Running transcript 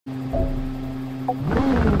Go,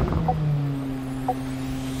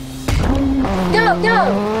 go!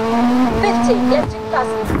 50, left 2 plus,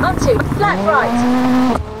 onto, flat right.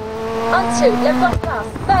 Onto, left 1 plus,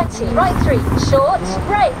 30, right 3, short,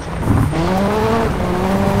 brake.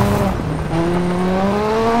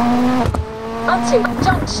 Onto,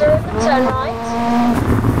 junction, turn right.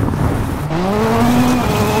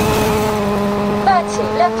 30,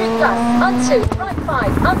 left 3 plus, onto, right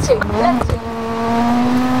 5, onto, left 2.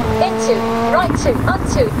 Into, right 2,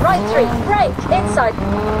 onto, right 3, brake, inside,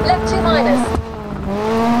 left 2 minus.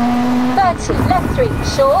 30, left 3,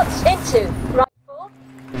 short, into, right 4.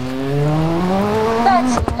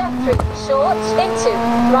 30, left 3, short, into,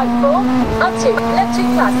 right 4, onto, left 2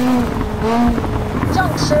 plus.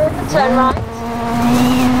 Junction, turn right.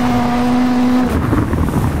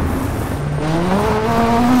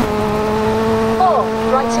 4,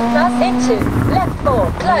 right 2 plus, into, left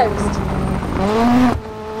 4, closed.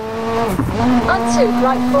 Onto,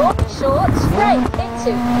 right 4, short, brake,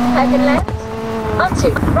 into, hairpin left. Onto,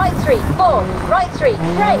 right 3, 4, right 3,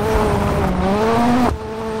 brake.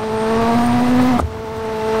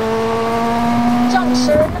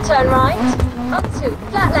 Junction, turn right. Onto,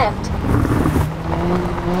 flat left.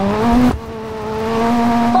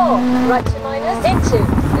 4, right 2 minus, into,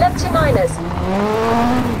 left 2 minus.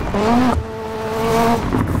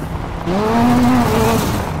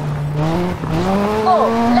 4,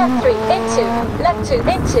 left 3, into, left 2,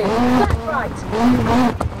 into, flat right.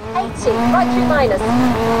 80, right 3 minus.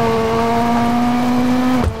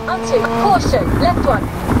 Onto, caution, left 1.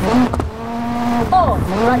 4,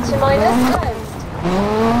 right 2 minus, closed.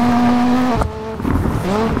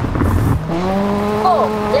 4,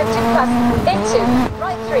 left 2 plus, into,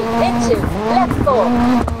 right 3, into, left 4.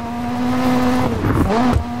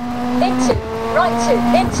 Into, right 2,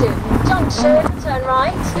 into, junction, turn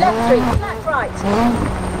right, left 3, flat right.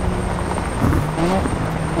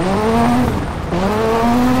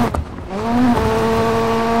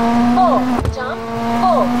 4, jump,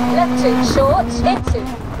 4, left 2, short, into,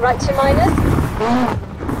 right 2 minus.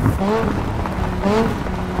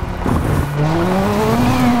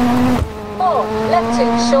 4, left 2,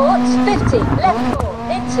 short, 50, left 4,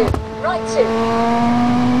 into, right 2.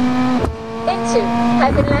 Into,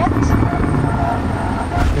 hairpin left.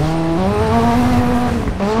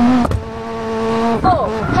 4,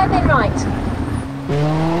 hairpin right.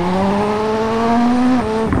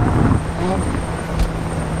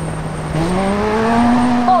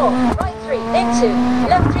 4, right 3, into,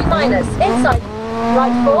 left 3 minus, inside,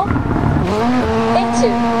 right 4. Into,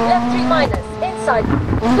 left 3 minus, inside,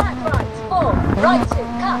 flat right, 4, right 2,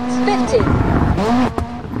 cut, 50.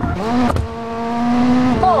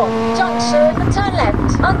 4, junction, turn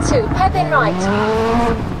left, onto, hairpin right.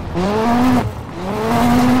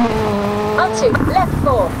 Onto, left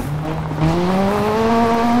 4.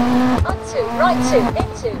 Onto, right 2,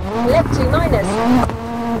 into, left 2 minus.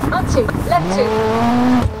 Onto, left 2.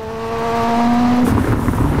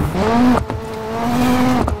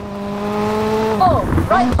 4,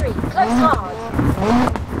 right 3, close hard.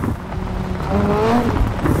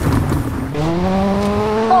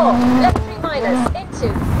 4, left 3 minus, into,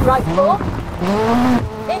 right 4.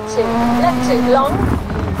 Into, left 2, long.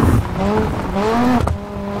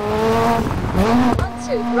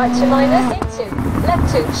 Onto, right 2 minus, into, left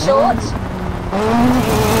 2, short.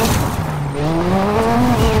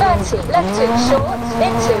 30, left 2, short,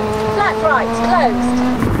 into, flat right, closed.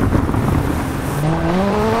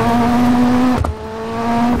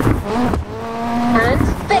 And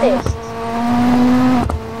finished.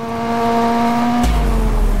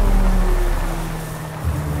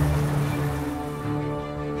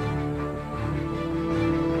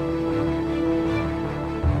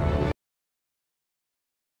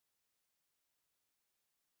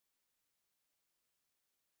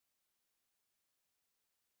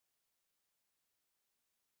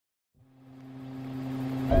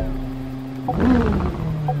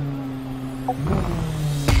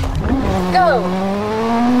 Go!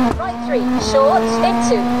 Right 3, short,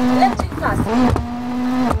 into, left 2 plus.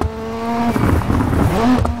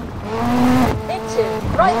 Into,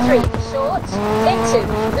 right 3, short, into,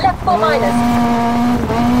 left 4 minus.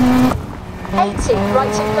 80,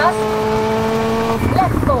 right 2 plus.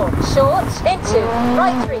 Left 4, short, into,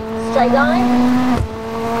 right 3, straight line.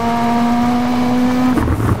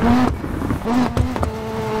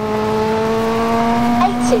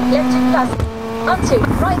 80, left 2 plus. Onto,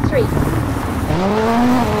 right 3.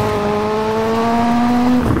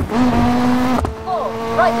 4,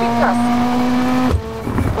 right 3 plus.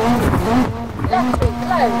 Left 3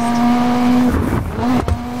 closed.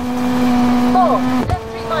 4, left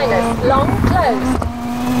 3 minus, long closed.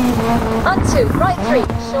 Onto right 3,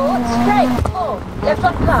 short, brake, 4, left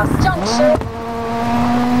 1 plus, junction.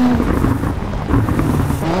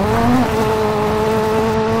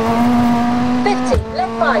 50,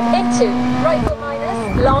 left 5, into, right 4 minus,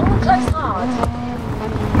 long, close hard.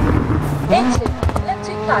 Into, left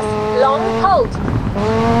 2 plus, long, hold.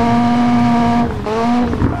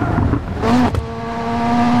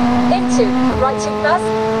 Into, right 2 plus.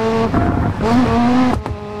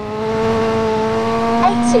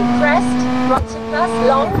 80, crest, right 2 plus,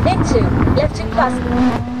 long, into, left 2 plus.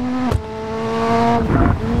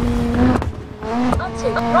 Onto,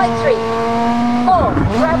 right 3, 4,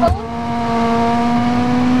 gravel.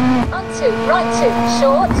 Onto, right 2,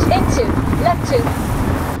 short, into, left 2.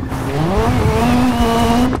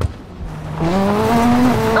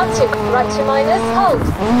 Onto, right 2 minus, hold.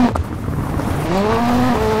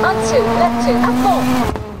 Onto, left 2, and 4.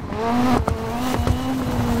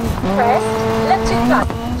 Crest, left 2 plus,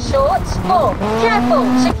 short, 4, careful,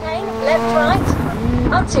 chicane, left right.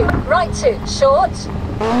 Onto, right 2, short.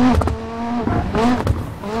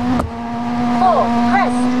 4,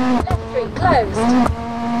 crest, left 3, closed.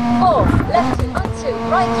 4, left 2, onto,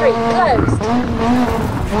 right 3, closed.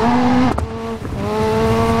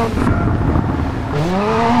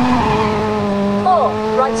 4,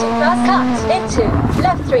 right 2 plus, cut, into,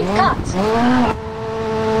 left 3, cut.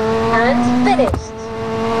 And finished.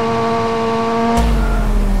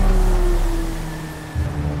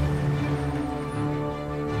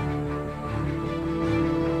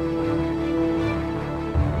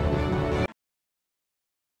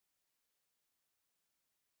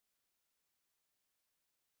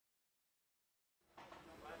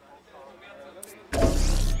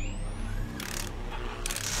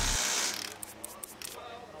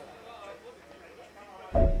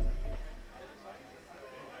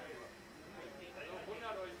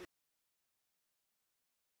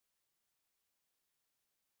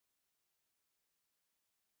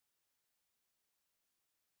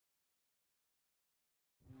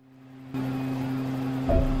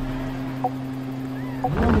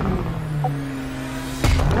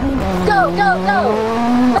 Go, go, go!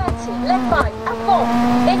 30, left 5, and 4,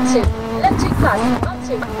 into, left 2 plus,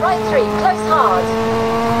 onto, right 3, close hard.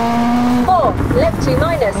 4, left 2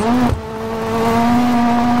 minus.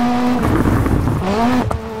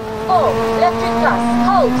 4, left 3 plus,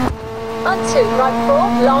 hold. Onto, right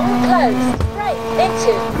 4, long, closed. Brake,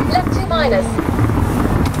 into, left 2 minus.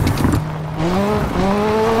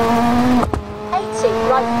 80,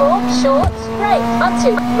 right 4, short, brake,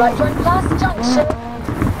 onto, right 1 plus, junction.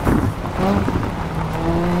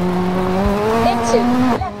 Into,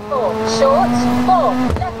 left 4, short, 4,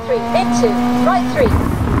 left 3, into, right 3,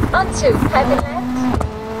 onto, heavy left,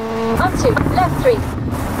 onto, left 3.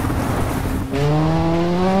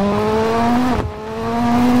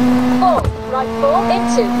 4, right 4,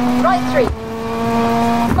 into, right 3.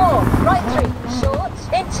 4, right 3, short,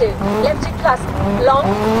 into, left 2 plus, long.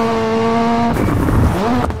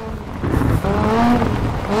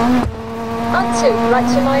 Onto, right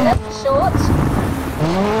 2 minus, short.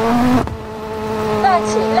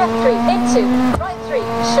 30, left 3, into, right 3,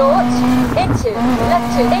 short, into, left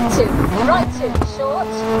 2, into, right 2,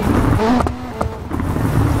 short.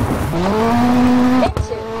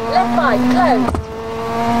 Into, left 5, closed.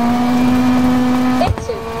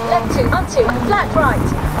 Into, left 2, onto, flat right.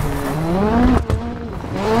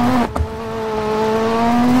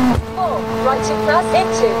 4, right 2 plus,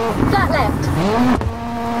 into, flat left.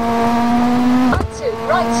 Onto,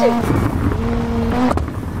 right 2.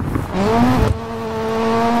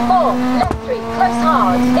 4, left 3, close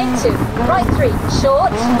hard, into, right 3,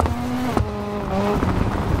 short.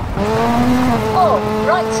 4,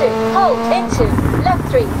 right 2, hold, into, left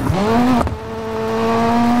 3.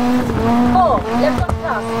 4, left 1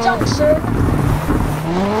 plus, junction.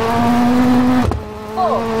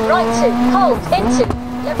 4, right 2, hold, into,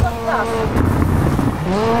 left 1 plus.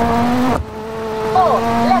 4,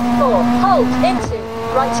 left 4, hold, into,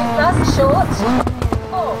 right 2 plus, short.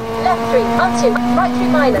 4, left 3, onto, right 3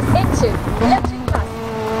 minus, into, left 2 plus.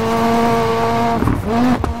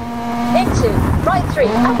 Into, right 3,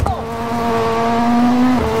 and 4.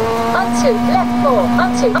 Onto, left 4,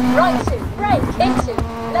 onto, right 2, brake, into,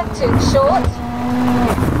 left 2, short.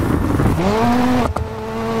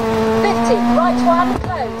 50, right 1,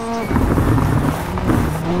 closed.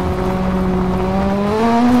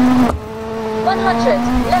 100,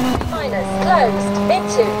 left 3 minus, closed,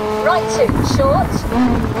 into, right 2, short.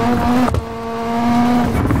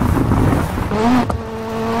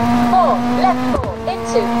 4, left 4,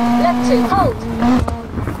 into, left 2, hold.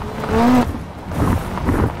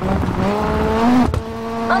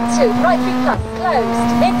 Onto, right 3 plus, closed,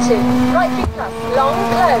 into, right 3 plus, long,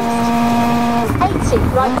 closed. 80,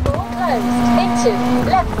 right 4, closed, into,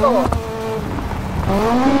 left 4.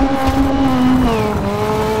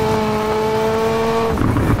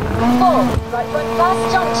 4, right 1 plus,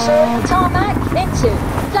 junction, tarmac, into,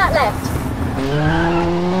 flat left.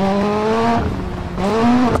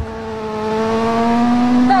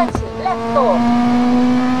 30, left 4.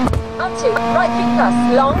 Onto, right 3 plus,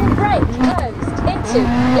 long, brake, closed, into,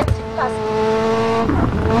 left 2 plus.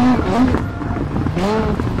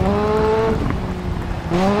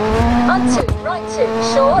 Onto, right 2,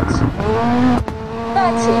 short.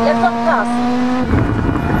 30, left 1 plus.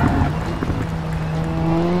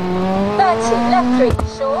 30, left 3,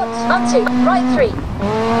 short. Onto, right 3.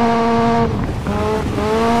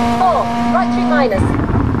 4, right 3 minus.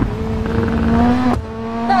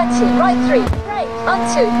 30, right 3, brake.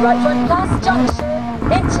 Onto, right 1 plus, junction.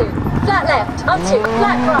 Into, flat left. Onto,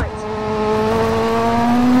 flat right.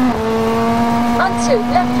 Onto,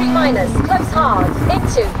 left 3 minus, close hard.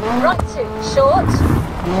 Into, right 2, short.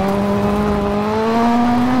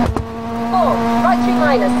 4, right 3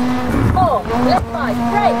 minus. 4, left 5,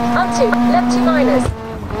 brake. Onto, left 2 minus.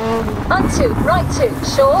 Onto, right 2,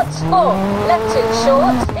 short. 4, left 2,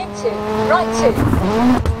 short. Into, right 2.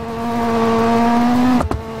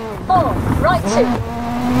 4, right 2.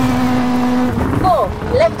 4,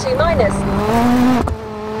 left 2 minus.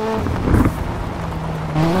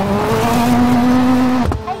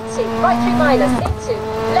 80, right 3 minus, into,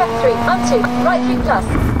 left 3, onto, right 3 plus.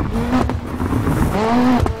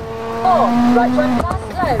 4, right 1 plus,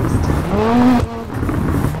 closed.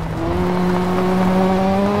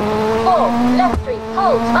 4, left 3,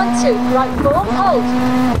 hold, onto, right 4, hold.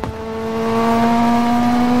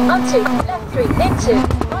 Onto, left 3, into,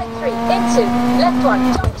 right 3, into, left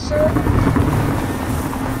 1, junction.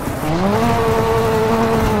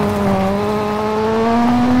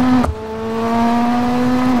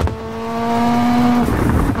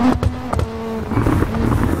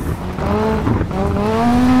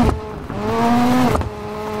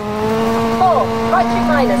 4, right 3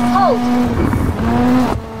 minus, hold.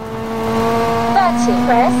 30,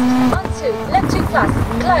 pressed, onto, left 2 plus,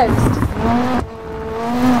 closed.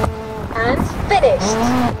 And finished.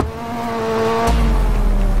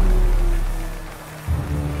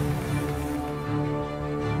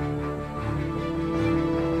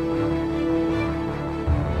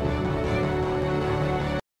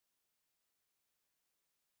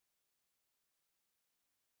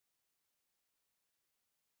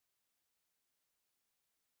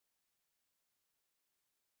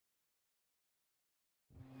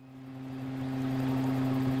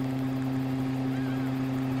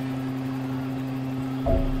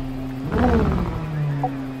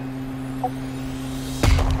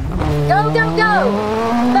 Go, go, go!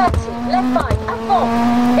 30, left 5, up 4,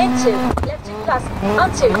 into, left 2 plus,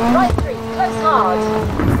 onto, right 3, close hard.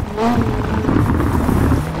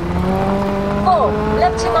 4,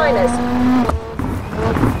 left 2 minus.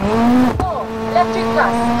 4, left 3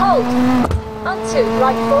 plus, hold. Onto,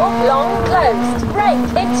 right 4, long, closed, brake,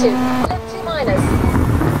 into, left 2 minus.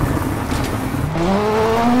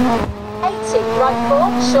 80, right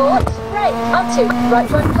 4, short, brake, onto, right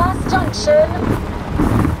 1 plus, junction.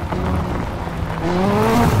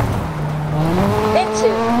 Into,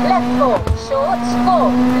 left 4, short,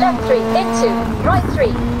 4, left 3, into, right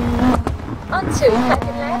 3. Onto,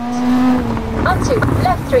 second left. Onto,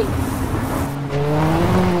 left 3.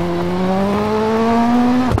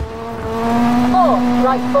 4,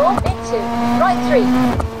 right 4, into, right 3.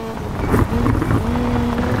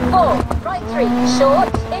 4, right 3, short,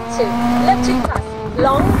 into, left 2 plus,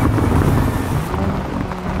 long.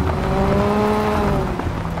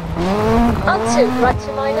 Onto, right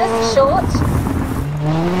 2 minus, short.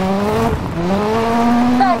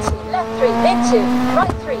 30, left 3, into,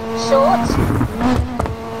 right 3, short.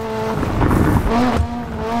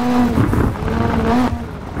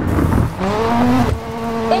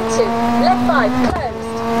 Into, left 5,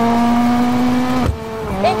 closed.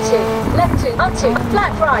 Into, left 2, onto,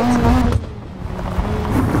 flat right.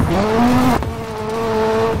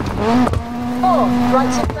 4,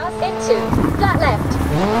 right 2 plus, into, flat left.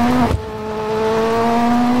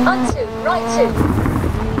 Onto, right 2.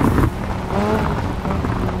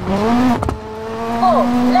 4,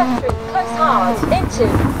 left 3, close hard, into,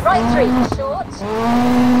 right 3, short.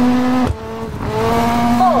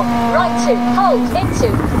 4, right 2, hold, into,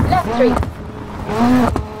 left 3.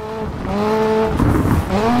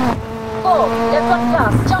 4, left 1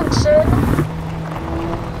 plus, junction.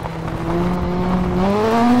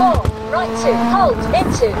 4, right 2, hold,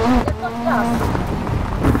 into, left 1 plus.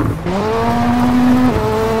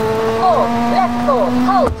 4, left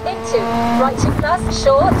into, right 2 plus,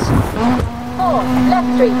 short. 4, left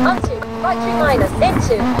 3, onto, right 3 minus,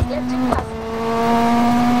 into, left 2 plus.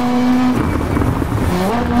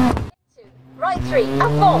 Into, right 3,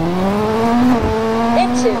 up 4.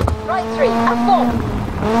 Into, right 3, up 4.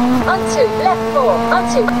 Onto, left 4,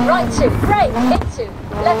 onto, right 2, brake, into,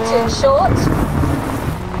 left 2, short.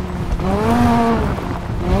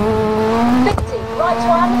 50, right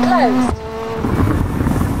 1, closed.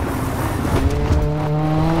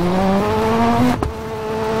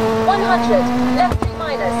 100, left 3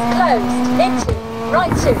 minus, closed, into,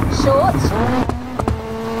 right 2, short.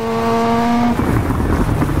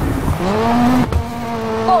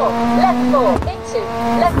 4, left 4, into,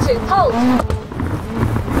 left 2, hold.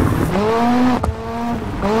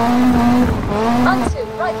 Onto,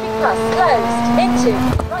 right 3 plus, closed, into,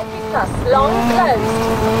 right 3 plus, long, closed.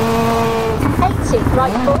 80,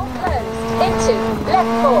 right 4, closed, into,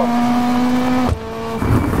 left 4.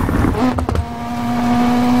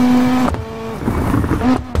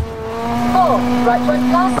 4, right 1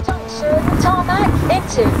 plus, junction, tarmac,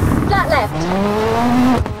 into, flat left.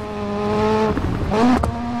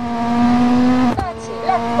 30,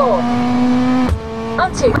 left 4.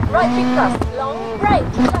 Onto, right 3 plus, long, brake,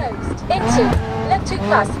 closed, into, left 2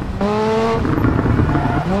 plus.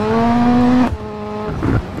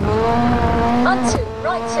 Onto,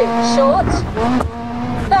 right 2, short.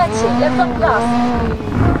 30, left 1 plus.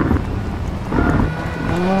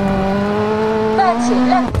 30,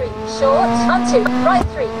 left 3, short. Onto, right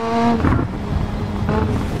 3.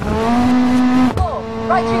 4,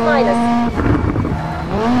 right 3 minus.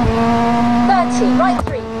 30, right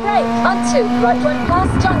 3, brake. Onto, right 1 plus,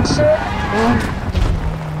 junction.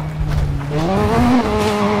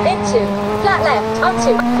 Into, flat left,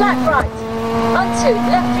 onto, flat right. Onto,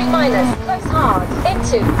 left 3 minus, close hard.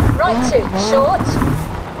 Into, right 2, short.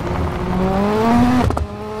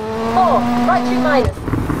 4, right 3 minus.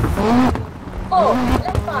 4,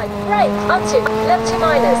 left 5, brake. Onto, left 2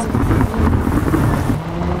 minus.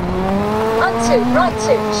 Onto, right 2,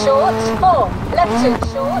 short. 4, left 2,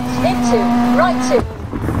 short. Into, right 2.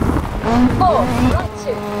 4, right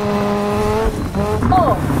 2.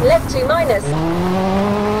 4, left 2 minus.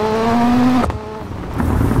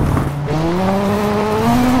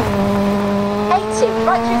 80,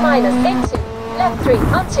 right 3 minus, into, left 3,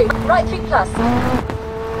 onto, right 3 plus.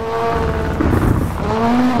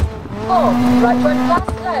 4, right 1 plus,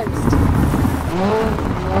 closed.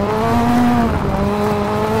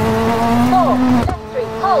 4, left 3,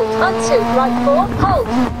 hold, onto, right 4, hold.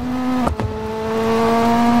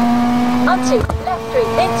 Onto, left 3,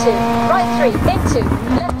 into, right 3, into,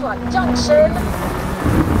 left 1, junction.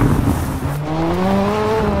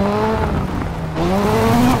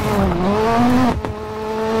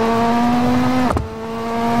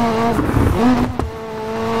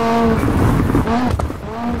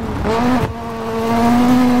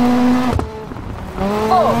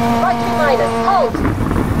 4, right 3 minus, hold.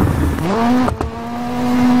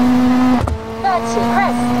 30,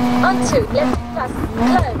 crest, onto, left 2 plus,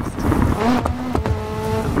 closed.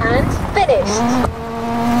 And finished.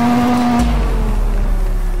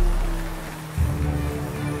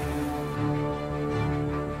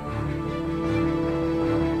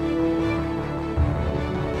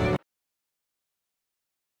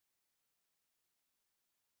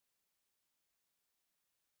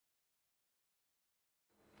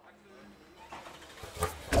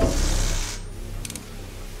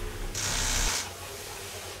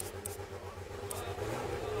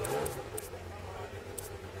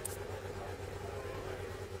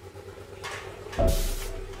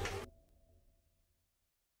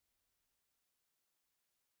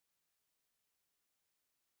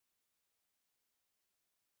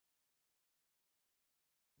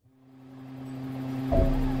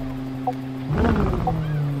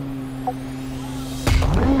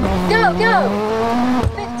 Go, go!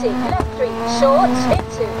 50, left 3, short,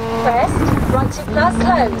 into, crest, right 2 plus,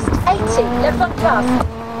 closed. 80, left 1 plus.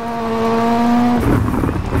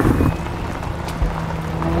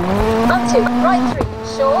 Onto, right 3,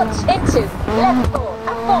 short, into, left 4,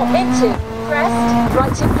 up 4, into, crest,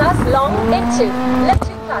 right 2 plus, long, into, left 2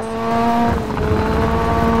 plus.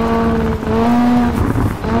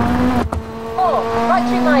 4, right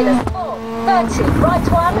 3 minus, 4, 30, right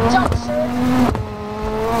 1, junction.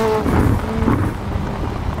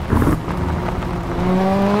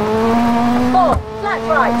 4, flat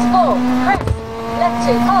right, 4, crest, left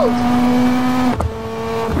 2, hold.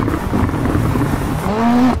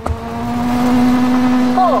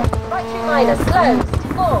 4, right 3 minus, closed.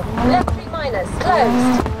 4, left 3 minus,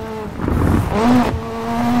 closed.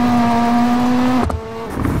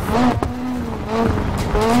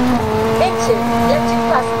 50, into, left 2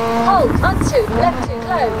 plus, hold, onto, left 2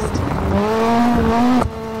 closed.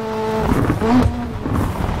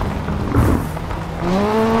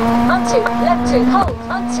 Onto, left 2, hold,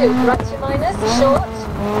 onto, right 2 minus, short.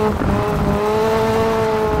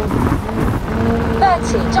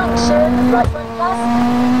 30, junction, right 1 plus.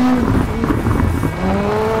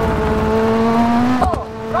 4,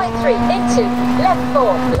 right 3, into, left 4,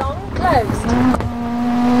 long, closed.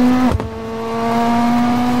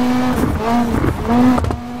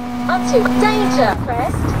 Onto, danger,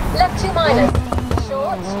 crest, left 2 minus,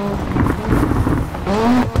 short.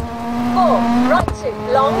 4, right 2,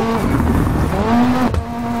 long.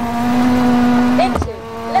 Into,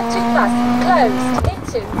 left 2 plus, closed.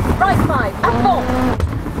 Into, right 5, up 4.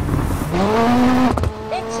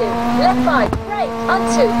 Into, left 5, brake,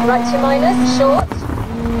 onto, right 2 minus, short.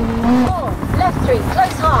 4, left 3,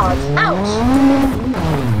 close hard, ouch.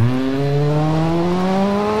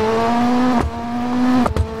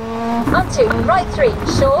 Onto, right 3,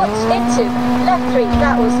 short, into, left 3,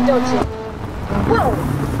 that was dodgy. Whoa!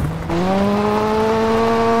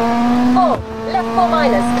 4, left 4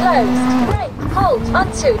 minus, closed, brake, hold,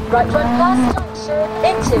 onto, right 1 plus, junction,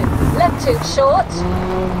 into, left 2, short.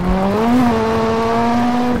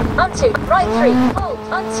 Onto, right 3, hold,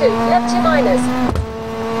 onto, left 2 minus.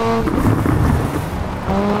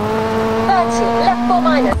 30, left 4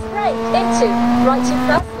 minus, brake, into, right 2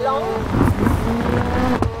 plus, long.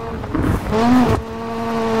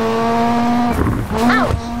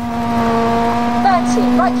 Ouch! 30,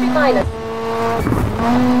 right 3 minus.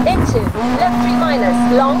 Into, left 3 minus,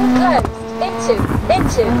 long, closed. Into,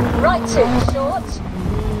 right 2, short.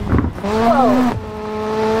 Whoa!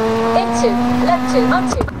 Into, left 2,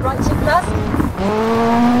 onto, right 2 plus.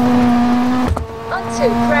 Onto,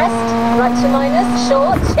 crest, right 2 minus,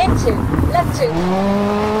 short. Into, left 2.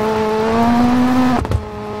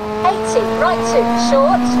 80, right 2,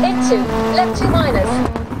 short, into, left 2 minus.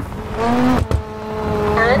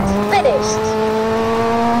 And finished.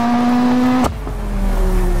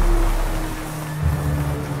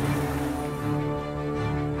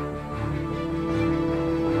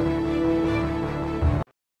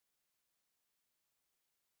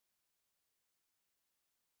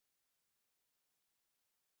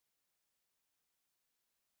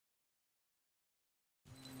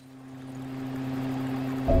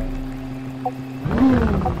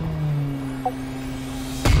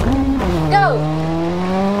 Go!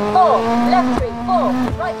 4, left 3, 4,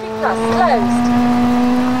 right 3 plus, closed.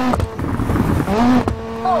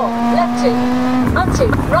 4, left 2, onto,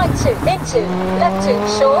 right 2, into, left 2,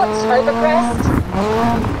 short, over crest.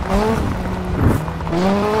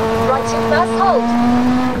 Right 2 plus, hold.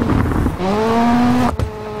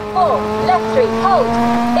 4, left 3, hold,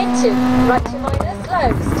 into, right 2 minus,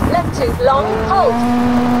 closed. Left 2, long, hold.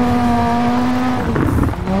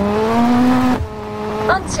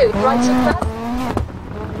 Onto, right 2 plus.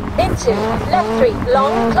 Into, left 3,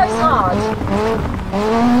 long, close hard.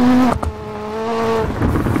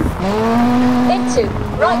 Into,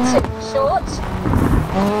 right 2, short.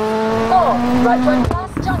 4, right 1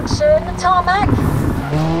 plus, junction, tarmac.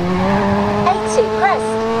 80, crest.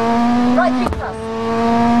 Right 3 plus.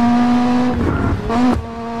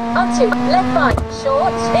 Onto, left 5,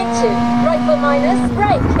 short. Into, right 4 minus,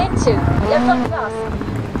 brake. Into, left 1 plus.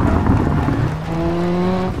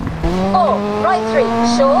 4, right 3,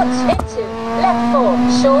 short, into, left 4,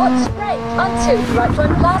 short, brake, onto, right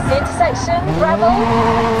 1 plus, intersection, gravel,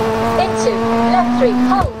 into, left 3,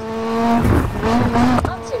 hold,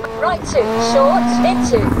 onto, right 2, short,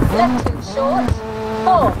 into, left 2, short,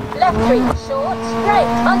 4, left 3, short,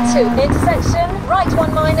 brake, onto, intersection, right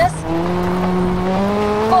 1 minus,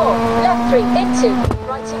 4, left 3, into,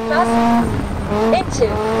 right 2 plus, into,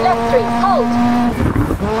 left 3, hold,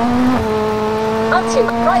 onto,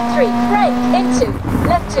 right 3, brake, into,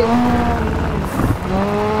 left 2.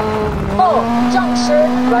 4, junction,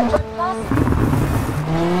 right 1 plus.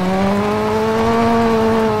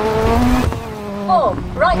 4,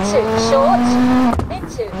 right 2, short,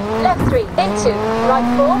 into, left 3, into, right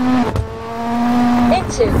 4.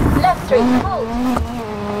 Into, left 3, hold.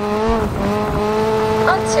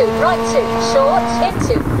 Onto, right 2, short,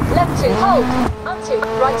 into, left 2, hold. Onto,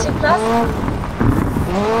 right 2 plus.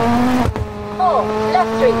 4,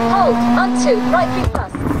 left 3, hold, onto, right 3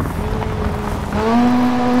 plus.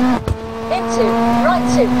 Into, right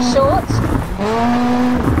 2, short.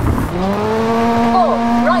 4,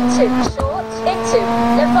 right 2, short, into,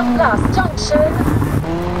 left 1 plus, junction.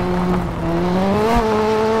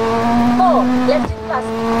 4, left 2 plus,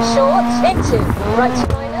 short, into, right 2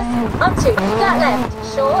 minus, onto, flat left,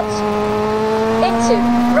 short. Into,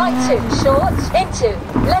 right 2, short, into,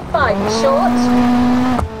 left 5, short.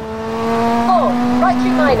 4, right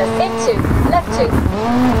 3 minus, into, left 2.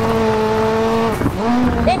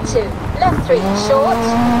 Into, left 3, short.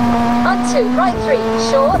 Onto, right 3,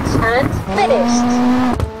 short, and finished.